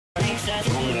Hey,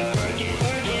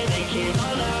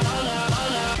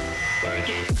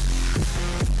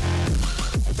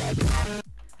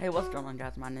 what's going on,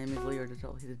 guys? My name is Leo here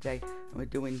today, and we're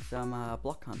doing some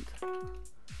block hunt.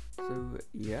 So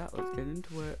yeah, let's get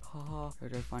into it. Haha.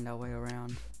 Gotta go find our way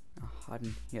around.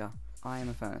 Hiding here. I am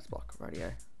a furnace block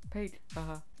radio. Page.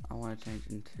 Haha. I want to change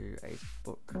into a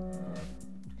book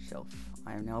shelf.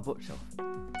 I am now a bookshelf.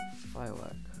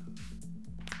 Firework.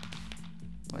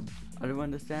 What? I don't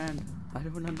understand. I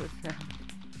don't understand.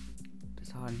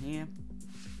 Just hide in here.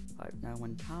 Hope no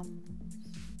one comes.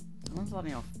 Someone's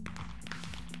letting off. I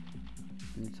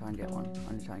need to try and get one.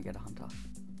 I need to try and get a hunter. I'm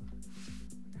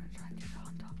gonna try and get a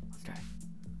hunter. Let's go.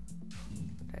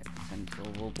 Okay, send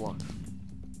silver block.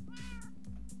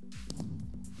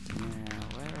 Yeah,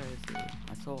 where is he?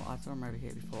 I saw him over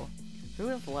here before. Who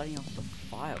is lighting off the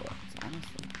fireworks?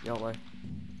 Honestly, YOLO.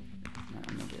 No,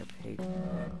 I'm gonna be a pig.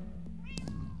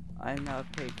 I'm not a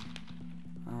pig.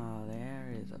 Oh,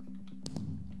 there is a.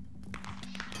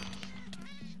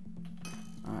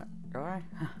 Alright, go away.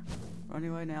 Run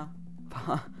away now.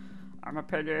 I'm a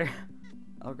piggy.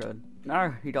 Oh good.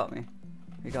 No, he got me.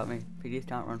 He got me. Piggies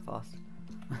can't run fast.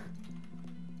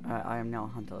 Alright, I am now a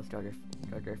hunter. Let's go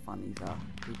find these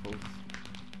peoples.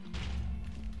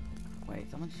 Wait,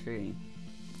 someone's shooting.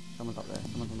 Someone's up there.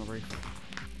 Someone's on the roof.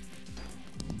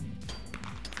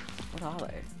 What are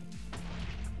they?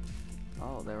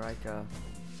 Oh, they're like what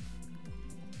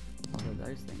are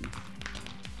those things?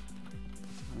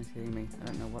 Someone's hitting me. I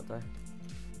don't know what though.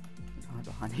 There's hide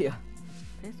behind here.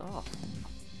 Piss off.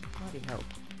 Bloody hell.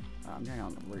 I'm going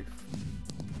on the roof.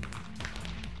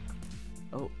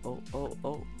 Oh.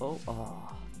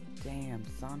 Oh, damn,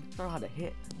 son. So hard to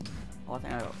hit. Oh, I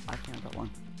think I got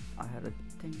one. I had a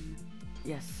ding.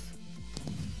 Yes.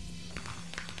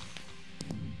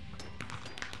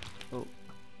 Oh.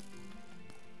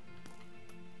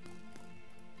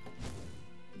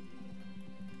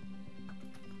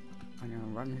 I'm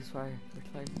gonna run this way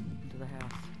quickly into the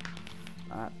house.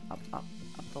 Alright, up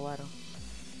the ladder.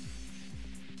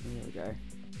 There we go.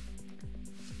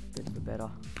 Bit for better.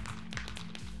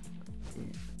 Yeah.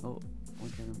 Oh, oh,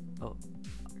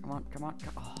 come on.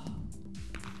 Oh.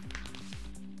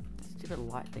 The stupid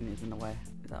light thing is in the way.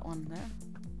 Is that one there?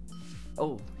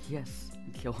 Oh, yes.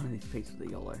 Kill one of these pigs with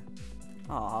the YOLO.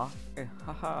 Aww.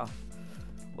 Haha.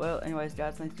 Well, anyways,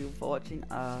 guys, thanks for watching.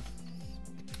 I'll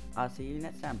see you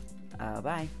next time.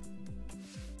 Bye.